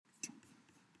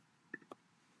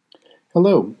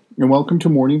Hello, and welcome to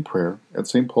morning prayer at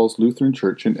St. Paul's Lutheran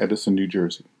Church in Edison, New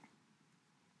Jersey.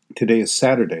 Today is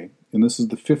Saturday, and this is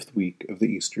the 5th week of the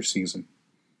Easter season.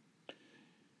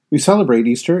 We celebrate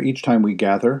Easter each time we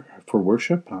gather for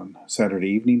worship on Saturday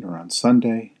evening or on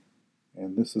Sunday,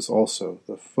 and this is also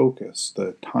the focus,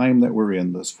 the time that we're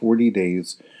in, those 40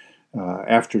 days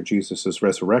after Jesus'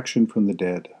 resurrection from the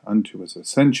dead unto his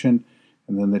ascension,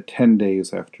 and then the 10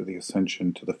 days after the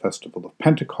ascension to the festival of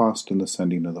Pentecost and the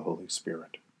sending of the Holy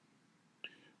Spirit.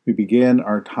 We begin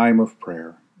our time of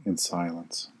prayer in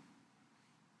silence.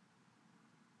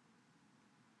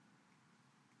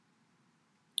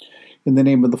 In the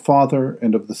name of the Father,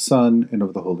 and of the Son, and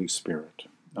of the Holy Spirit.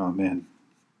 Amen.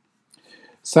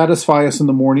 Satisfy us in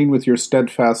the morning with your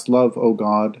steadfast love, O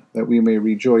God, that we may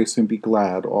rejoice and be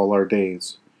glad all our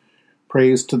days.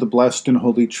 Praise to the blessed and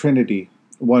holy Trinity,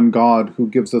 one God who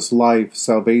gives us life,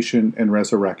 salvation, and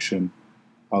resurrection.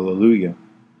 Alleluia.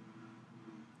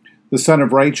 The Son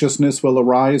of Righteousness will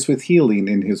arise with healing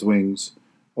in his wings.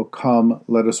 O come,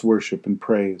 let us worship and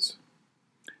praise.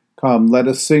 Come, let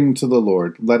us sing to the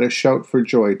Lord. Let us shout for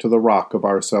joy to the rock of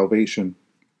our salvation.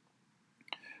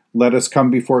 Let us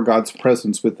come before God's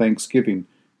presence with thanksgiving,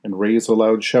 and raise a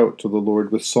loud shout to the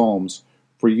Lord with psalms.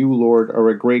 For you, Lord, are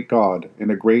a great God, and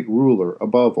a great ruler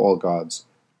above all gods.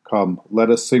 Come, let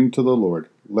us sing to the Lord.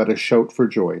 Let us shout for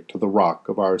joy to the rock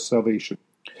of our salvation.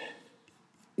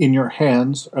 In your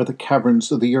hands are the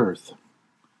caverns of the earth.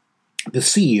 The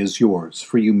sea is yours,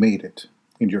 for you made it,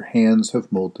 and your hands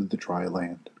have molded the dry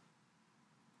land.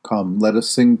 Come, let us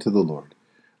sing to the Lord.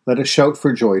 Let us shout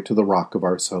for joy to the rock of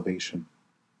our salvation.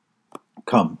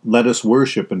 Come, let us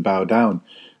worship and bow down.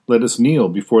 Let us kneel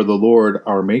before the Lord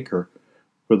our Maker.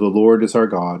 For the Lord is our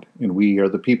God, and we are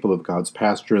the people of God's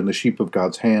pasture and the sheep of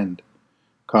God's hand.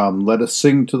 Come, let us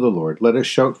sing to the Lord. Let us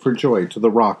shout for joy to the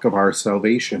rock of our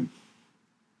salvation.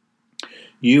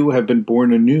 You have been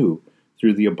born anew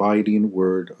through the abiding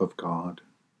word of God.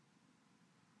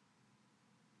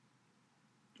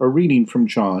 A reading from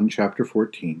John chapter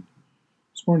 14.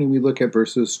 This morning we look at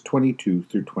verses 22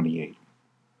 through 28.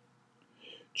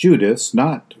 Judas,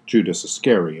 not Judas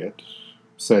Iscariot,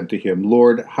 said to him,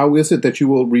 Lord, how is it that you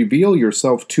will reveal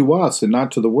yourself to us and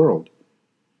not to the world?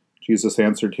 Jesus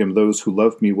answered him, Those who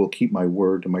love me will keep my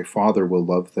word, and my Father will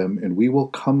love them, and we will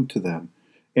come to them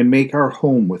and make our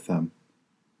home with them.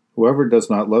 Whoever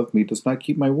does not love me does not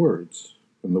keep my words,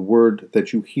 and the word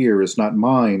that you hear is not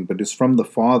mine, but is from the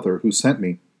Father who sent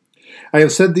me. I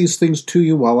have said these things to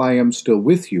you while I am still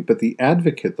with you, but the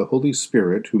Advocate, the Holy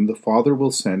Spirit, whom the Father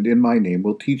will send in my name,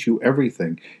 will teach you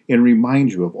everything and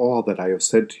remind you of all that I have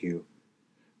said to you.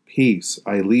 Peace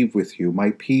I leave with you,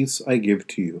 my peace I give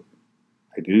to you.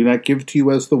 I do not give to you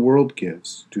as the world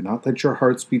gives. Do not let your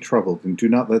hearts be troubled, and do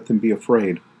not let them be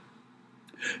afraid.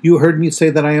 You heard me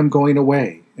say that I am going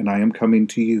away, and I am coming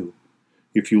to you.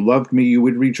 If you loved me, you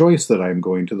would rejoice that I am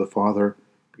going to the Father,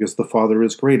 because the Father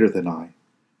is greater than I.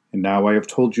 And now I have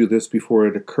told you this before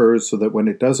it occurs, so that when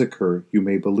it does occur, you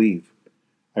may believe.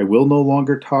 I will no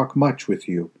longer talk much with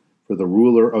you, for the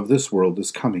ruler of this world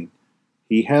is coming.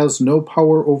 He has no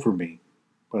power over me,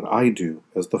 but I do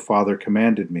as the Father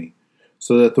commanded me,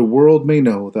 so that the world may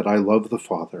know that I love the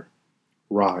Father.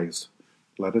 Rise,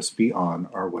 let us be on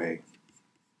our way.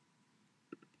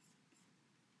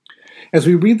 As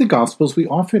we read the Gospels, we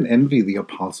often envy the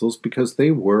apostles because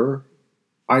they were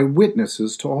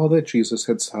eyewitnesses to all that Jesus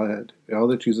had said, all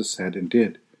that Jesus said and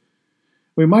did.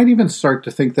 We might even start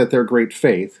to think that their great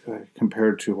faith,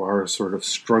 compared to our sort of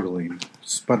struggling,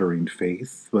 sputtering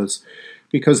faith, was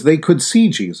because they could see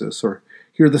Jesus, or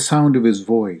hear the sound of his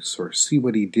voice, or see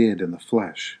what he did in the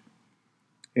flesh.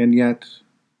 And yet,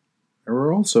 there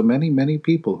were also many, many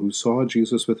people who saw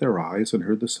Jesus with their eyes and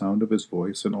heard the sound of his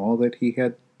voice and all that he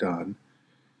had done,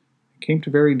 and came to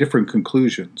very different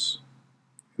conclusions.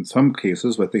 In some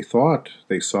cases, what they thought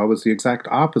they saw was the exact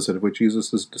opposite of what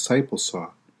Jesus' disciples saw.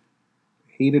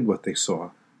 They hated what they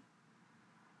saw.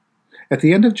 At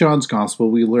the end of John's Gospel,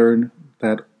 we learn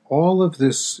that all of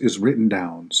this is written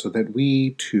down so that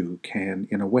we, too, can,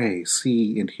 in a way,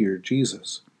 see and hear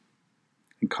Jesus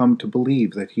and come to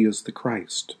believe that he is the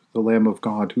Christ, the Lamb of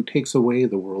God, who takes away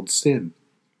the world's sin,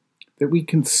 that we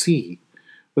can see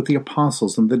what the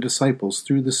apostles and the disciples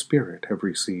through the Spirit have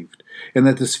received, and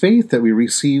that this faith that we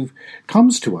receive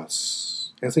comes to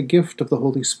us as a gift of the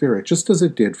Holy Spirit, just as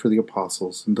it did for the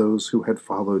apostles and those who had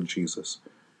followed Jesus,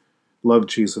 loved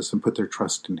Jesus, and put their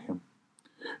trust in him.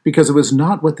 Because it was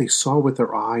not what they saw with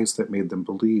their eyes that made them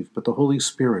believe, but the Holy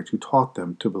Spirit who taught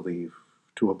them to believe,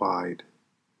 to abide,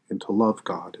 and to love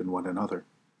God and one another.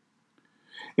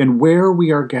 And where we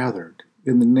are gathered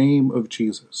in the name of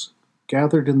Jesus,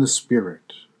 gathered in the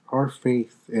Spirit, our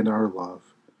faith, and our love.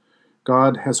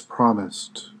 God has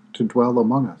promised to dwell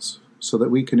among us so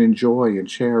that we can enjoy and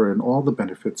share in all the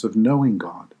benefits of knowing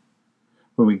God.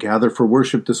 When we gather for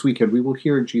worship this weekend, we will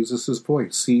hear Jesus'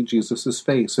 voice, see Jesus'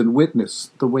 face, and witness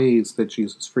the ways that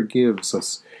Jesus forgives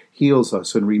us, heals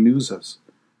us, and renews us.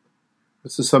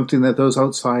 This is something that those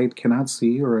outside cannot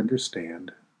see or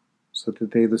understand. So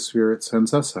today the Spirit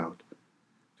sends us out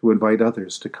to invite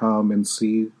others to come and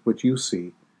see what you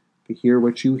see, to hear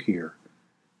what you hear,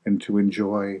 and to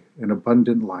enjoy an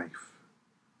abundant life,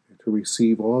 and to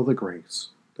receive all the grace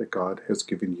that God has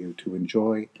given you to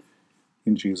enjoy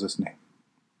in Jesus' name.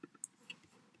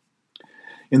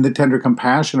 In the tender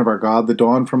compassion of our God, the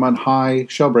dawn from on high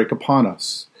shall break upon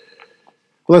us.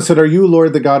 Blessed are you,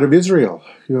 Lord, the God of Israel.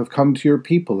 You have come to your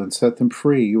people and set them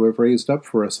free. You have raised up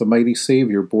for us a mighty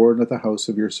Savior, born of the house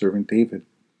of your servant David.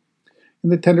 In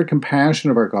the tender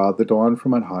compassion of our God, the dawn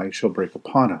from on high shall break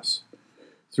upon us.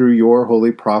 Through your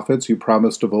holy prophets, you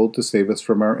promised of old to save us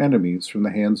from our enemies, from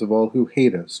the hands of all who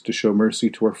hate us, to show mercy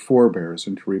to our forebears,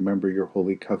 and to remember your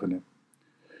holy covenant.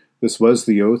 This was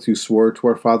the oath you swore to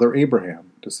our father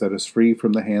Abraham, to set us free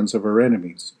from the hands of our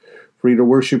enemies, free to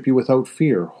worship you without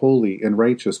fear, holy and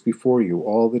righteous before you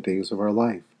all the days of our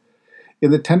life. In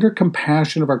the tender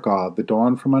compassion of our God, the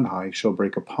dawn from on high shall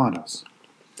break upon us.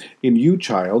 In you,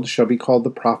 child, shall be called the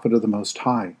prophet of the Most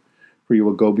High, for you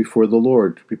will go before the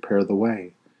Lord to prepare the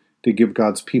way, to give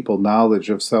God's people knowledge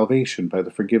of salvation by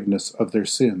the forgiveness of their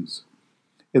sins.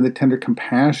 In the tender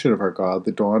compassion of our God,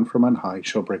 the dawn from on high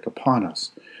shall break upon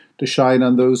us, to shine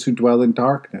on those who dwell in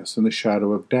darkness and the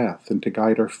shadow of death, and to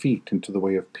guide our feet into the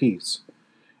way of peace.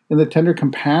 In the tender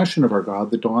compassion of our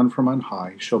God, the dawn from on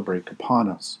high shall break upon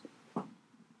us. The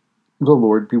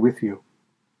Lord be with you.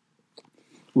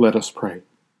 Let us pray.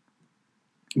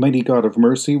 Mighty God of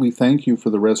mercy, we thank you for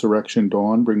the resurrection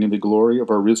dawn, bringing the glory of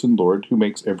our risen Lord, who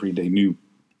makes every day new.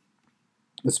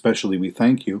 Especially we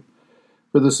thank you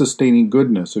for the sustaining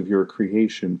goodness of your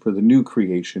creation, for the new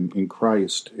creation in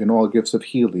Christ, in all gifts of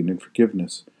healing and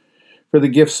forgiveness, for the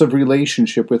gifts of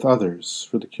relationship with others,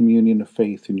 for the communion of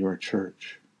faith in your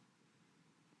church.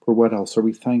 For what else are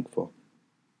we thankful?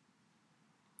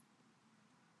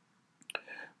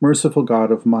 Merciful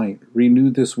God of might,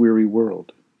 renew this weary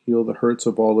world, heal the hurts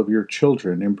of all of your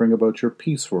children, and bring about your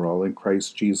peace for all in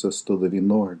Christ Jesus, the living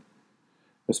Lord.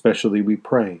 Especially we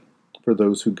pray for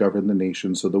those who govern the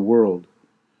nations of the world,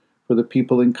 for the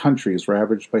people in countries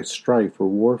ravaged by strife or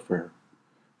warfare,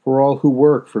 for all who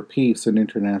work for peace and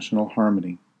international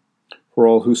harmony, for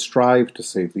all who strive to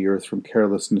save the earth from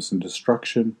carelessness and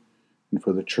destruction, and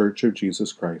for the Church of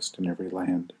Jesus Christ in every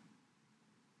land.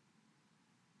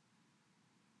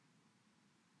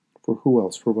 For who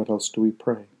else, for what else do we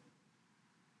pray?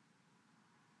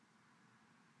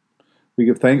 We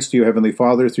give thanks to you, Heavenly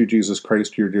Father, through Jesus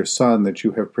Christ, your dear Son, that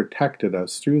you have protected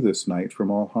us through this night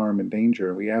from all harm and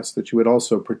danger. We ask that you would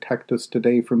also protect us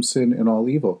today from sin and all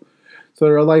evil, so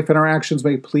that our life and our actions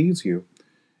may please you.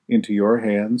 Into your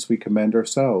hands we commend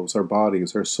ourselves, our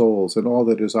bodies, our souls, and all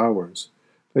that is ours.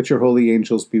 Let your holy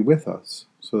angels be with us,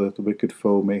 so that the wicked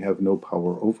foe may have no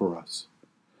power over us.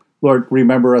 Lord,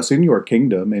 remember us in your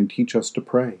kingdom, and teach us to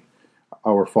pray.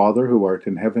 Our Father, who art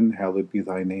in heaven, hallowed be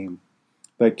thy name.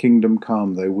 Thy kingdom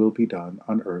come, thy will be done,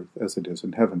 on earth as it is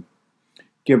in heaven.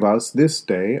 Give us this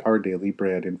day our daily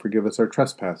bread, and forgive us our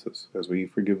trespasses, as we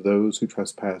forgive those who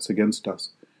trespass against us.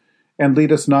 And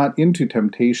lead us not into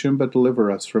temptation, but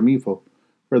deliver us from evil.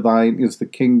 For thine is the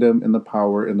kingdom, and the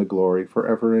power, and the glory,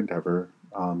 forever and ever.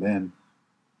 Amen.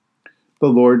 The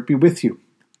Lord be with you.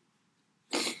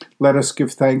 Let us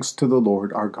give thanks to the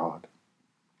Lord our God.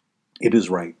 It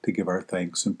is right to give our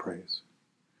thanks and praise.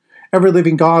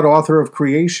 Ever-living God, author of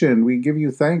creation, we give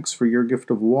you thanks for your gift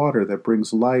of water that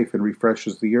brings life and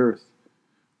refreshes the earth.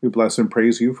 We bless and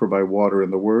praise you, for by water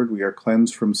and the word we are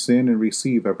cleansed from sin and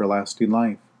receive everlasting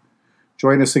life.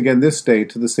 Join us again this day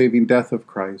to the saving death of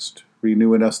Christ.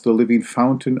 Renew in us the living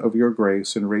fountain of your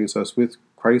grace, and raise us with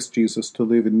Christ Jesus to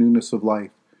live in newness of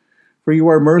life. For you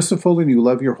are merciful, and you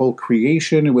love your whole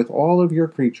creation, and with all of your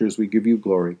creatures we give you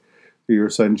glory. Through your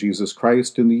Son, Jesus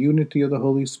Christ, in the unity of the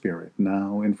Holy Spirit,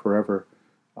 now and forever.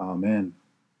 Amen.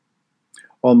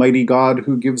 Almighty God,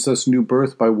 who gives us new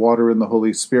birth by water and the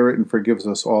Holy Spirit and forgives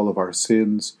us all of our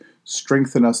sins,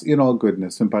 strengthen us in all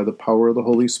goodness, and by the power of the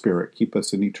Holy Spirit keep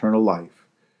us in eternal life.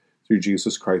 Through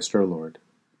Jesus Christ our Lord.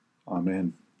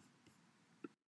 Amen.